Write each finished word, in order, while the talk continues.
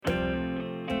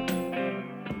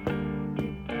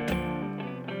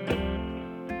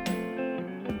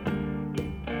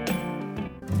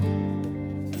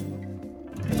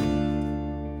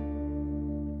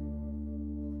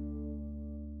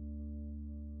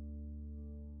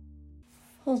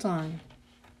Hold on,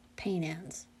 pain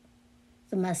ends.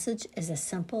 The message is as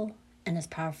simple and as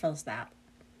powerful as that.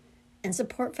 And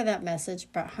support for that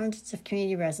message brought hundreds of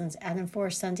community residents out on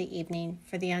Forest Sunday evening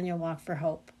for the annual Walk for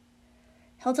Hope.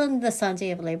 Held on the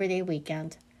Sunday of Labor Day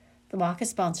weekend, the walk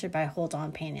is sponsored by Hold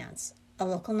On Pain Ends, a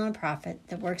local nonprofit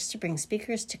that works to bring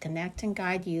speakers to connect and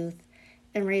guide youth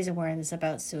and raise awareness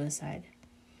about suicide.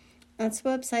 On its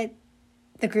website,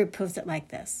 the group puts it like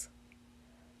this: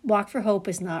 Walk for Hope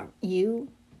is not you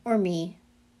or me,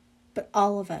 but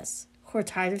all of us who are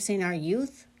tired of seeing our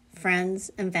youth,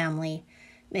 friends, and family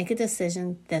make a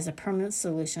decision that is a permanent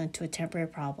solution to a temporary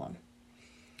problem.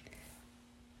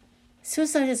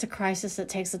 Suicide is a crisis that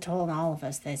takes a toll on all of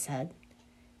us, they said.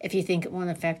 If you think it won't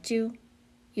affect you,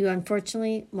 you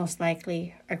unfortunately most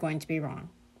likely are going to be wrong.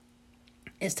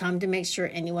 It's time to make sure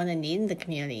anyone in need in the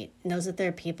community knows that there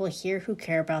are people here who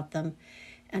care about them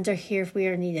and are here if we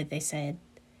are needed, they said.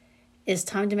 It's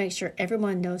time to make sure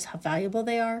everyone knows how valuable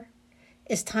they are.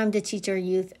 It's time to teach our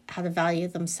youth how to value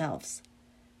themselves.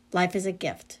 Life is a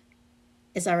gift.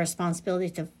 It's our responsibility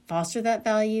to foster that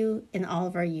value in all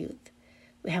of our youth.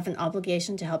 We have an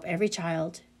obligation to help every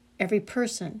child, every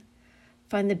person,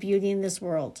 find the beauty in this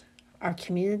world, our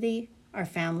community, our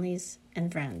families,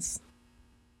 and friends.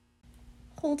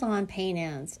 Hold On, Pain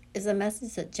Ends is a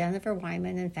message that Jennifer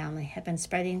Wyman and family have been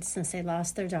spreading since they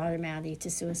lost their daughter Maddie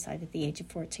to suicide at the age of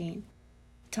 14.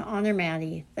 To honor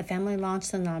Maddie, the family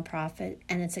launched the nonprofit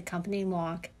and its accompanying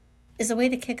walk is a way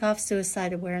to kick off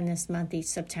Suicide Awareness Month each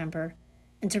September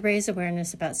and to raise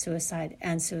awareness about suicide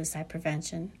and suicide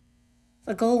prevention.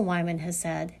 The goal, Wyman has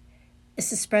said, is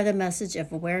to spread a message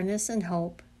of awareness and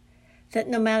hope that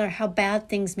no matter how bad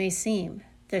things may seem,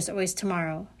 there's always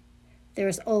tomorrow. There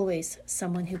is always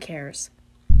someone who cares.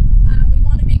 We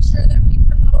want to make sure that we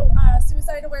promote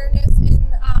suicide awareness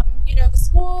in the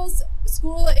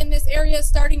school in this area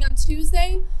starting on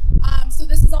Tuesday. So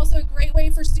this is also a great way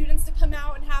for students to come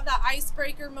out and have that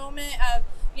icebreaker moment of,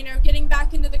 getting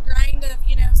back into the grind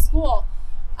of, school.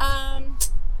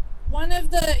 One of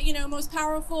the, most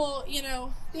powerful,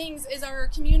 things is our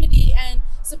community and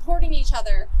supporting each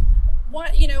other.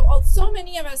 So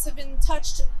many of us have been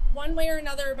touched one way or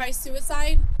another by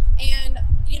suicide, and,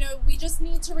 we just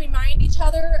need to remind each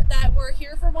other that we're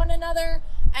here for one another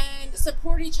and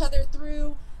support each other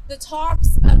through the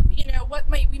talks of, what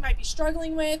we might be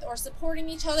struggling with, or supporting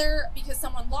each other because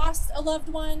someone lost a loved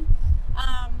one.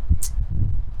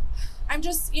 I'm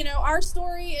just, our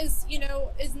story is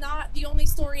not the only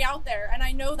story out there, and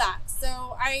I know that.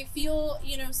 So I feel,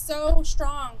 so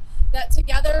strong that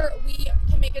together we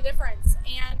can make a difference,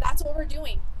 and that's what we're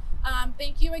doing.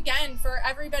 Thank you again for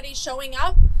everybody showing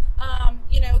up.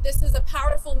 This is a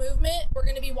powerful movement. We're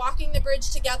going to be walking the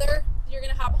bridge together. You're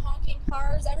going to have honking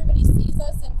cars. Everybody sees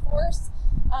us in force.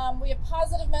 We have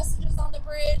positive messages on the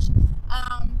bridge.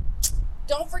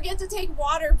 Don't forget to take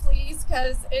water, please,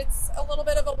 because it's a little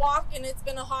bit of a walk and it's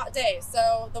been a hot day.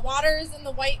 So the water is in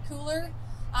the white cooler.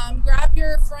 Grab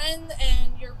your friend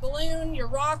and your balloon, your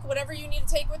rock, whatever you need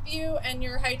to take with you, and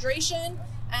your hydration.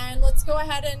 And let's go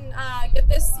ahead and get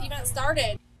this event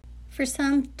started. For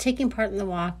some, taking part in the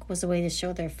walk was a way to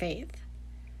show their faith,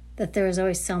 that there is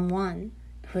always someone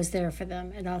who is there for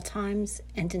them at all times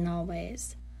and in all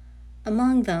ways.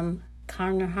 Among them,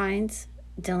 Connor Hines,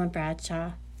 Dylan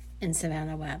Bradshaw, and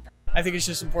Savannah Webb. I think it's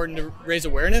just important to raise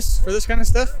awareness for this kind of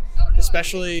stuff,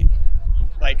 especially,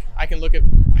 I can look at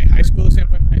my high school,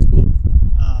 Sandpoint High School,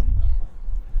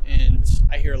 and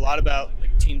I hear a lot about,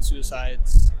 teen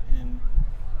suicides, and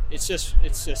it's just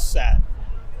sad,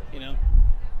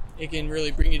 It can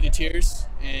really bring you to tears,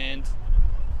 and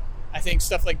I think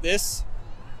stuff like this,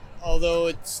 although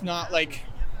it's not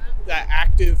that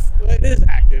active, well, it is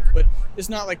active, but it's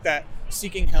not like that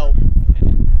seeking help,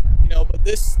 and, but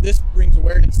this brings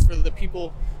awareness for the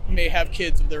people who may have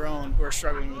kids of their own who are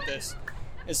struggling with this,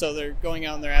 and so they're going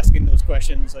out and they're asking those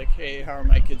questions like, hey, how are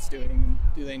my kids doing, and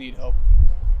do they need help?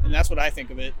 And that's what I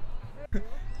think of it.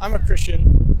 I'm a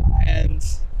Christian, and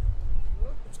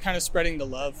kind of spreading the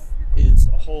love is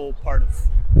a whole part of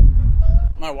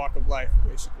my walk of life,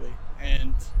 basically,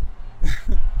 and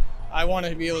I want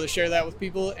to be able to share that with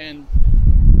people, and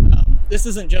this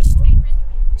isn't just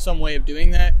some way of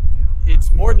doing that.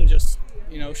 It's more than just,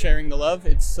 sharing the love.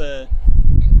 It's a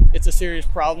serious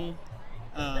problem.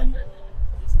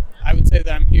 I would say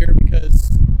that I'm here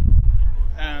because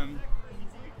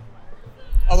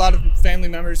a lot of family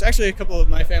members, actually a couple of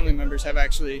my family members, have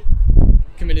actually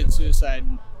committed suicide.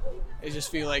 I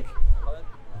just feel like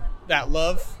that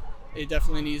love, it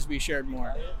definitely needs to be shared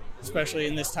more, especially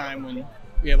in this time when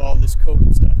we have all this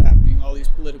COVID stuff happening, all these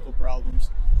political problems,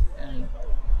 and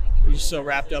we're just so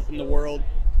wrapped up in the world.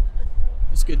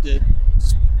 it's good to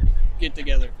just get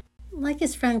together. Like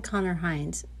his friend Connor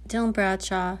Hines, Dylan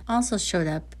Bradshaw also showed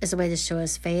up as a way to show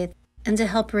his faith and to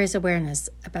help raise awareness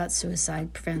about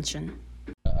suicide prevention.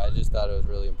 I just thought it was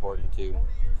really important to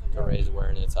raise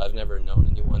awareness. I've never known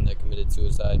anyone that committed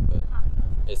suicide, but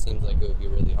it seems like it would be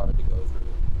really hard to go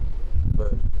through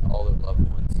for all their loved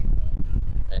ones.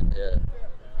 And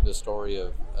the story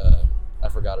of, I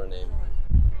forgot her name,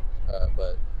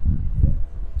 but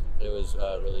it was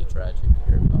really tragic to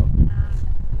hear about.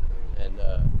 And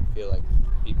I feel like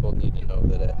people need to know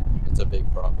that it's a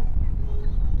big problem.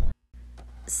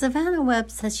 Savannah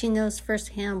Webb says she knows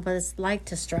firsthand what it's like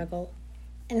to struggle,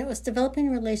 and it was developing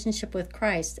a relationship with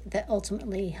Christ that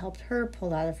ultimately helped her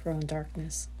pull out of her own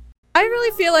darkness. I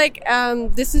really feel like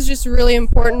this is just a really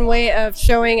important way of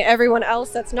showing everyone else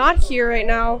that's not here right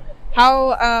now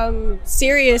how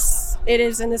serious it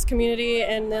is in this community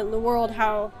and in the world,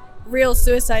 how real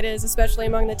suicide is, especially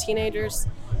among the teenagers.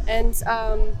 And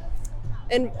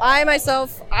I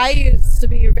myself, I used to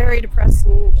be very depressed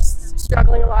and just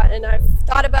struggling a lot, and I've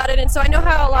thought about it, and so I know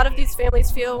how a lot of these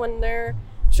families feel when their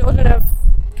children have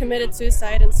committed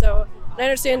suicide, and so I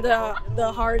understand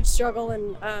the hard struggle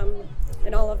and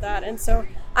all of that. And so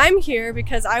I'm here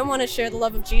because I want to share the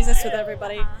love of Jesus with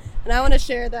everybody, and I want to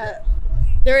share that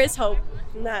there is hope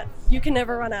and that you can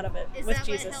never run out of it with Jesus.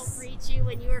 Is that what helped reach you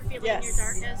when you were feeling your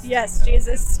darkness?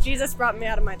 Yes, Jesus brought me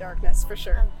out of my darkness for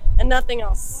sure, and nothing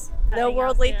else. No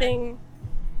worldly thing.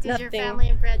 Did nothing. Your family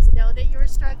and friends know that you were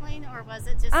struggling, or was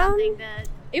it just something that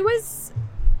it was?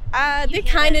 They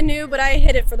kind of knew, but I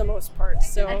hid it for the most part.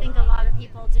 So I think a lot of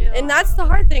people do, and that's the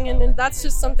hard thing, and that's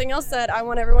just something else that I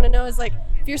want everyone to know is like,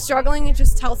 if you're struggling, you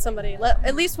just tell somebody. Let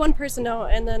at least one person know,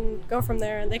 and then go from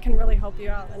there, and they can really help you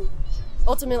out. And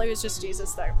ultimately, it was just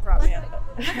Jesus that brought me out of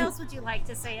it. What else would you like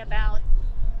to say about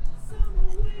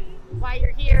why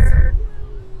you're here?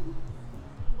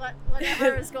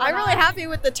 Whatever is going on. I'm really happy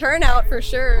with the turnout for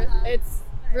sure. It's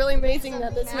really amazing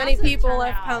that this many people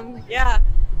have come. Yeah,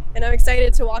 and I'm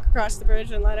excited to walk across the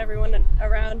bridge and let everyone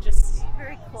around just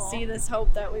see this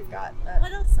hope that we've got.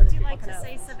 What else would you like to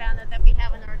say, Savannah, that we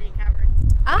haven't already covered?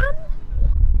 I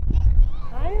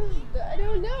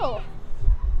don't know.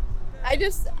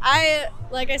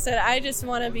 Like I said, I just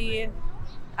want to be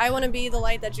the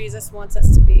light that Jesus wants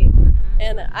us to be.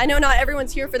 And I know not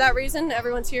everyone's here for that reason.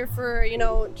 Everyone's here for,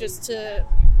 just to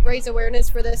raise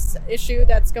awareness for this issue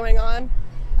that's going on,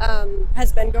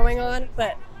 has been going on.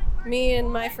 But me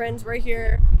and my friends were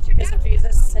here because of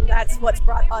Jesus, and that's what's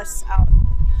brought us out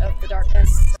of the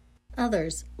darkness.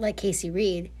 Others, like Casey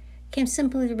Reed, came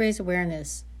simply to raise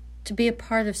awareness, to be a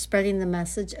part of spreading the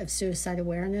message of suicide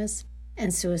awareness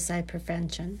and suicide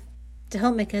prevention, to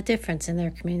help make a difference in their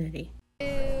community.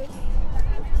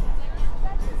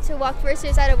 To walk for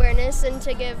suicide awareness and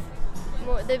to give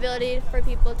the ability for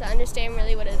people to understand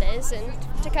really what it is, and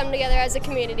to come together as a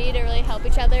community to really help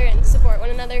each other and support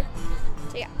one another.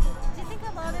 So yeah. Do you think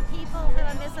a lot of people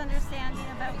have a misunderstanding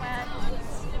about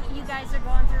what you guys are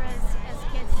going through as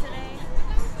kids today?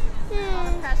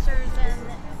 All the pressures and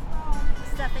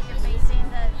stuff that you're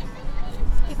facing that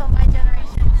people of my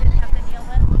generation didn't have to deal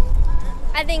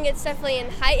with? I think it's definitely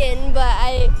heightened, but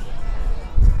I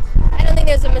don't think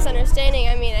there's a misunderstanding.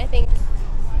 I mean, I think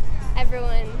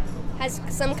everyone has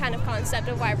some kind of concept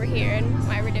of why we're here and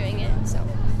why we're doing it. So,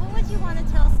 what would you want to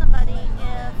tell somebody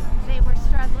if they were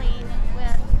struggling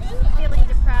with feeling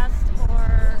depressed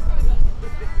or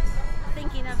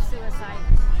thinking of suicide?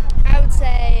 I would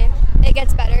say it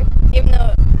gets better, even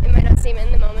though it might not seem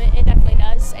in the moment. It definitely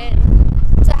does. And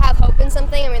to have hope in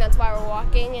something, I mean, that's why we're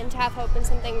walking, and to have hope in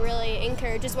something really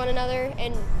encourages one another,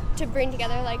 and to bring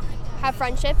together, like, have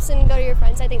friendships and go to your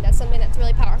friends. I think that's something that's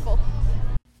really powerful.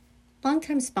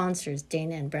 Longtime sponsors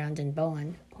Dana and Brandon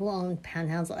Bowen, who own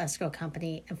Panhandle Escrow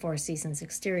Company and Four Seasons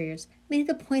Exteriors, made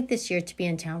it a point this year to be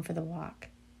in town for the walk.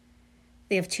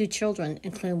 They have 2 children,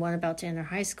 including one about to enter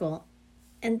high school,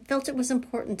 and felt it was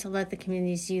important to let the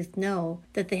community's youth know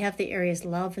that they have the area's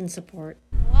love and support.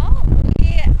 Well, we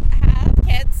have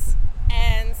kids,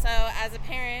 and so as a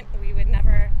parent, we would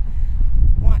never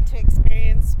want to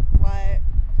experience what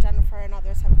Jennifer and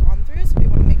others have gone through, so we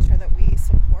want to make sure that we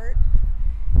support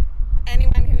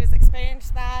anyone who has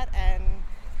experienced that and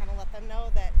kind of let them know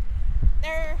that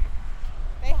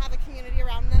they have a community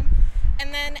around them.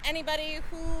 And then anybody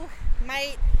who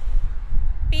might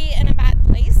be in a bad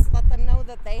place, let them know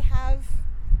that they have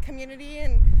community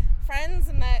and friends,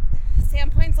 and that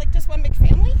Sandpoint's like just one big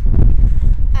family.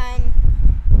 And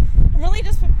really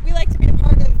just, we like to be a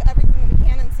part of everything that we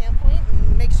can in Sandpoint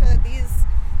and make sure that these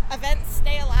events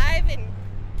stay alive and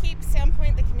keep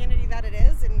Sandpoint the community that it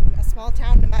is in a small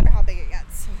town, no matter how big it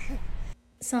gets.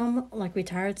 Some, like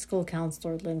retired school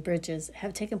counselor Lynn Bridges,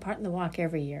 have taken part in the walk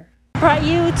every year. Brought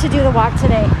you to do the walk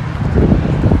today?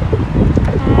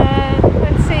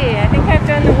 Let's see. I think I've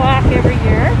done the walk every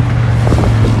year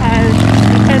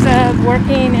because of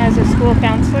working as a school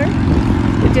counselor,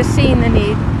 just seeing the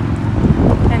need.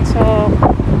 And so,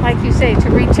 like you say, to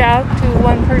reach out to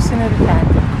one person at a time.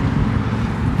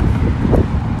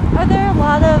 Are there a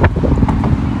lot of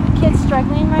kids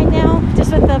struggling right now,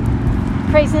 just with the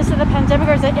craziness of the pandemic,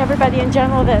 or is it everybody in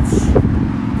general that's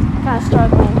kind of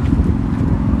struggling?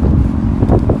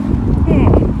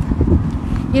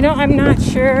 You know, I'm not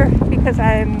sure because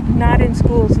I'm not in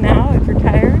schools now. I've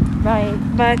retired. Right.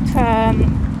 But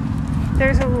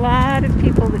there's a lot of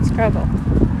people that struggle.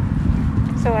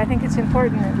 So I think it's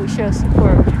important that we show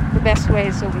support the best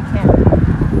ways that we can.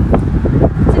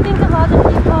 Do you think a lot of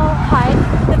people hide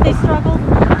that they struggle?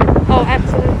 Oh,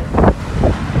 absolutely.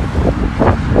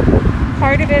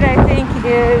 Part of it, I think,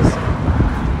 is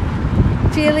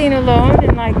feeling alone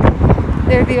and like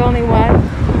they're the only one,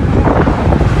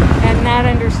 and not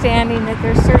understanding that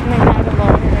they're certainly not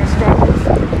alone in their struggles.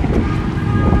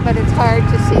 But it's hard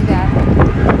to see that.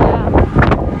 Yeah.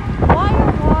 Why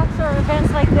are walks or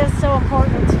events like this so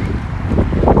important?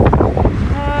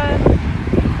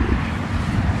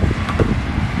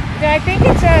 I think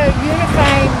it's a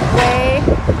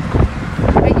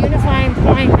unifying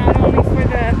point not only for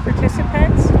the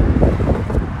participants,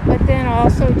 but then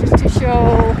also just to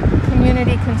show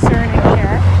community concern and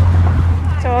care.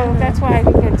 So that's why I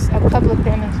think it's a public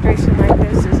demonstration like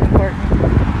this is important.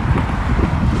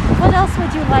 What else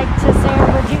would you like to say,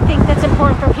 or would you think that's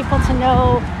important for people to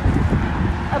know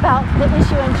about the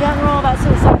issue in general, about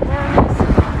suicide awareness,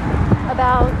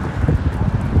 about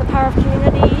the power of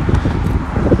community,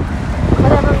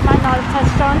 whatever we might not have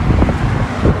touched on?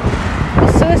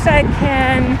 Suicide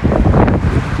can...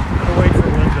 I'll wait for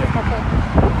Linda. Okay.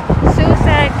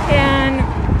 Suicide can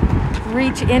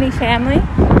reach any family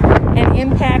and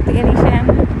impact any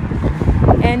family,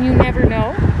 and you never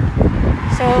know.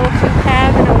 So to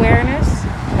have an awareness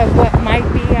of what might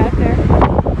be out there,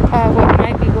 what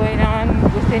might be going on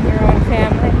within your own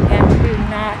family, and to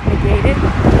not negate it,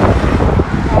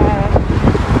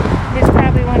 is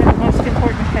probably one of the most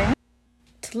important things.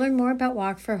 To learn more about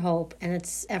Walk for Hope and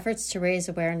its efforts to raise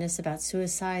awareness about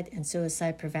suicide and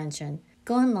suicide prevention,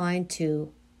 go online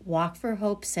to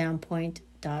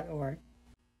walkforhopesoundpoint.org.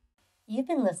 You've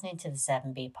been listening to the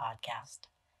 7B podcast.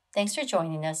 Thanks for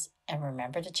joining us, and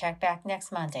remember to check back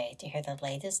next Monday to hear the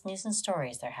latest news and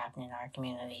stories that are happening in our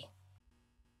community.